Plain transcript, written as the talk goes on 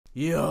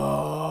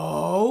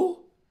Yo!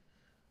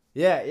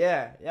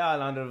 Yeah.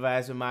 Y'all on the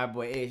device with my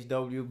boy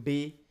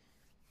HWB,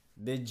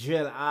 the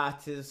drill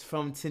artist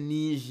from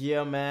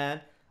Tunisia,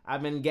 man.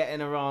 I've been getting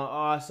around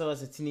all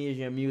sorts of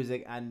Tunisian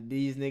music, and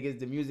these niggas,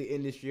 the music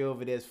industry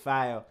over there is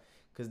fire.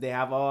 Because they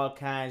have all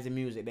kinds of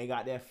music. They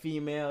got their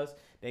females,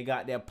 they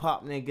got their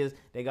pop niggas,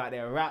 they got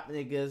their rap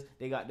niggas,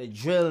 they got the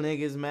drill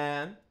niggas,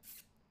 man.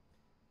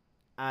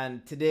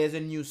 And today's a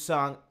new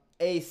song,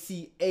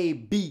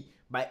 A.C.A.B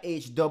by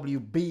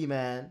HWB,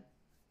 man.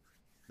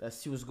 Let's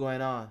see what's going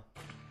on.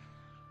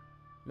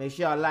 Make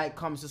sure y'all like,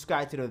 comment,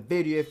 subscribe to the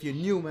video if you're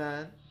new,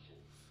 man.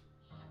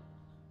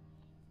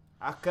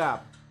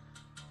 A.C.A.B.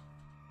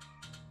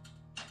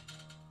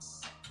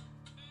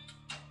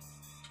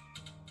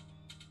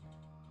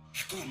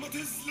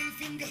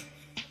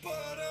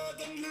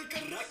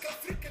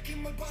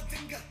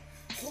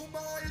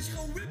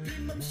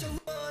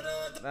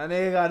 That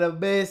nigga got a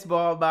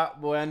baseball bat,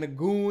 boy, and the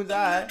goons,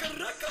 alright.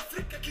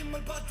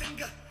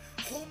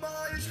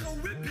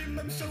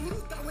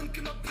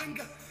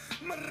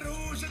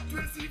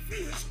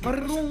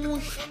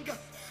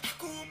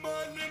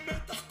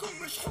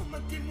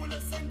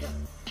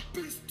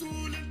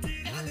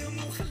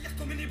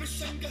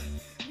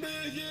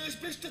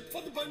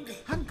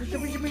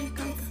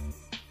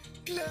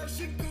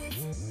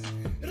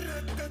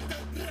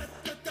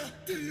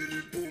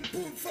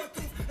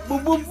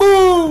 Boom, boom,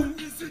 boom!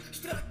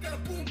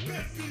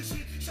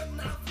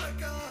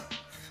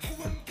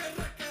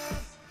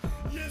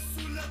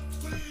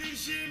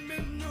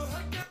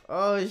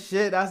 Oh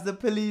shit, that's the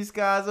police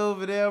cars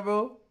over there,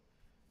 bro.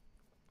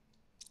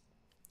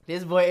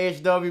 This boy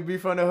HWB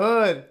from the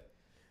hood.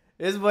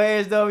 This boy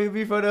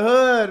HWB from the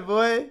hood,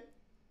 boy.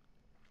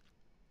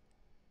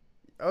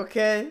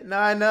 Okay,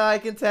 now I know I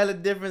can tell the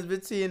difference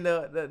between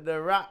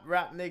the rap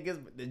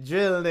niggas, but the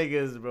drill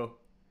niggas, bro.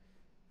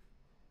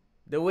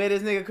 The way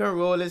this nigga can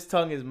roll his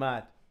tongue is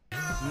mad.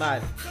 It's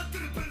mad.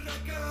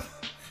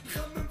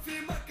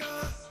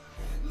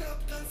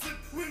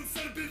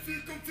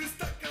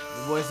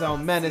 The boy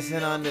sound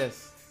menacing on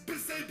this.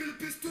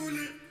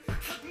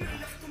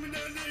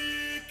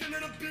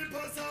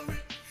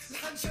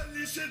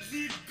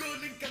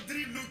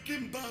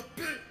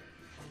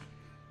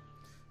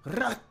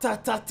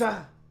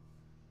 Ratatata.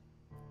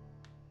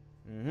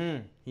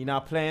 He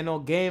not playing no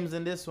games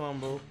in this one,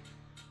 bro.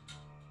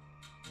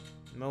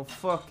 No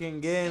fucking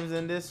games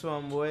in this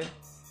one, boy.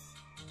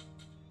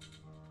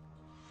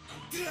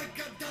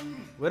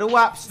 Where the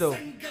waps though?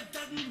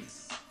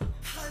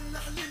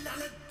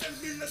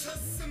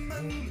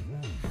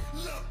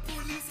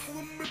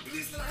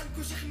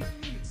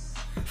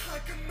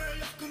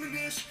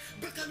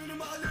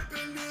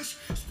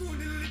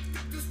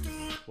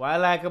 What I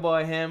like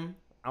about him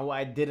and what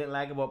I didn't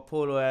like about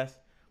Polo S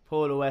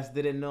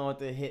didn't know how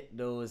to hit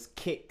those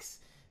kicks.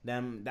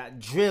 That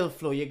drill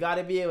flow, you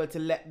gotta be able to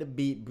let the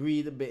beat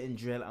breathe a bit in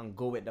drill and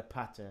go with the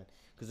pattern,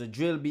 because the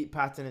drill beat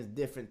pattern is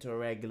different to a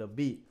regular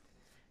beat.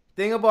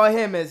 Thing about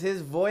him is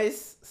his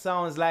voice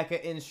sounds like an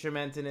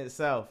instrument in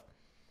itself.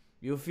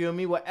 You feel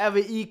me? Whatever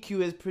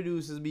EQ his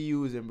producers be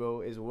using,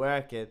 bro, is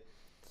working.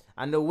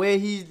 And the way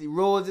he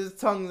rolls his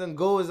tongues and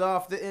goes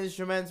off the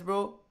instruments,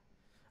 bro,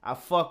 I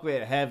fuck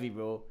with it heavy,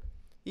 bro.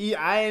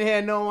 I ain't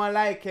hear no one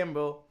like him,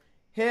 bro.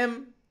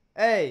 Him,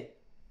 hey.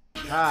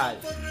 Hard.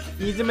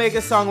 He needs to make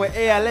a song with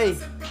A.L.A.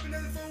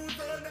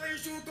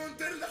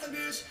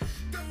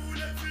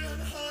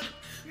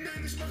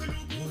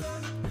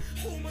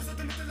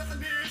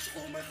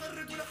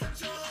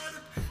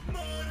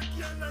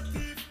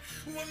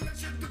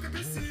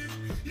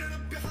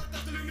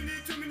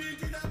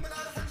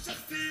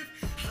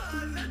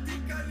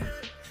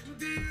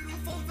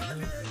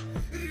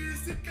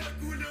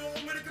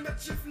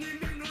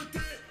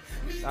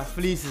 That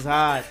fleece is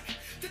hard.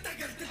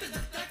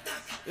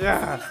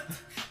 Yeah.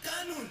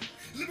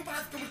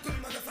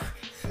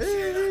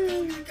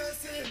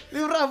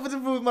 You rap with the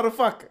booth,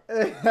 motherfucker.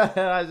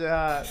 That's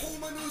hard.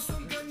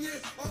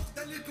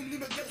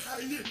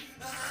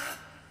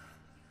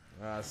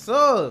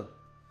 So,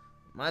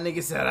 my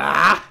nigga said,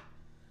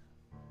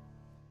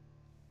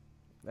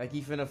 like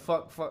he finna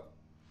fuck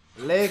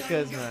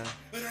Lakers, man.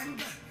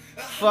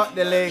 Fuck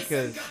the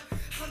Lakers.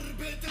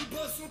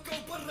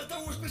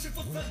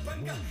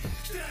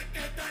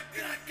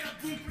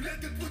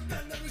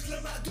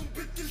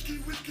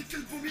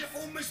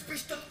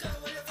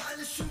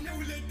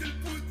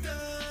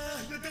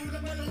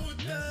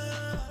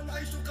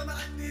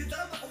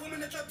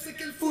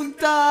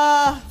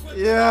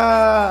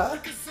 Yeah.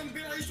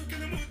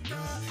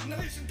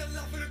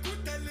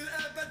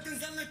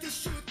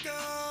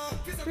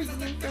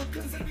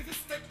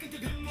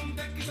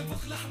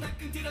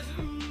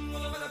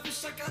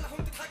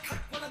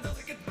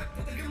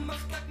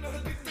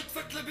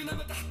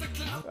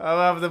 I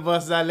love the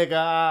bus that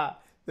nigga.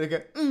 That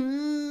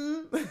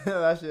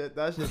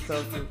shit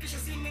tough too.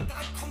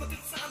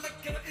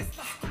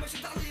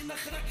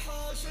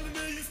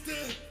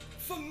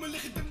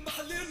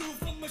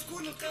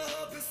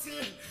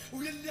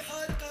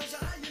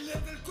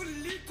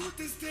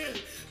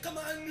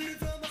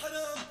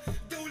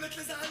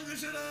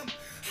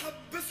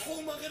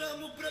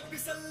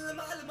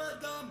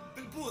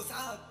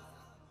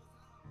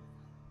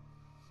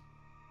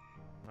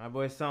 My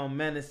boy sound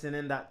menacing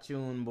in that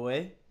tune,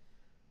 boy.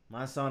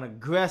 Man sound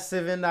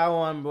aggressive in that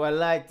one, bro. I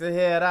like to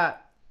hear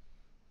that.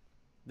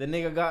 The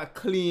nigga got a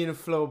clean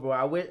flow, bro.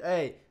 I wish,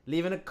 hey,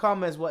 leave in the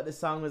comments what the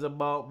song is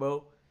about,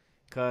 bro.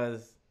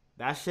 Cause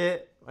that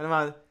shit,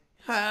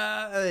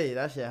 hey,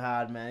 that shit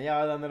hard, man.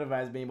 Y'all don't know the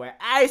vibes, being boy.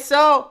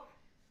 ISO!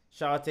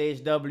 Shout out to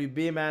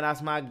HWB, man.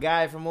 That's my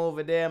guy from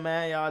over there,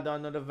 man. Y'all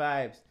don't know the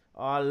vibes.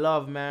 All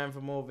love, man,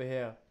 from over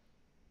here.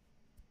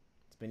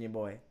 It's been your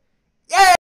boy. Yeah!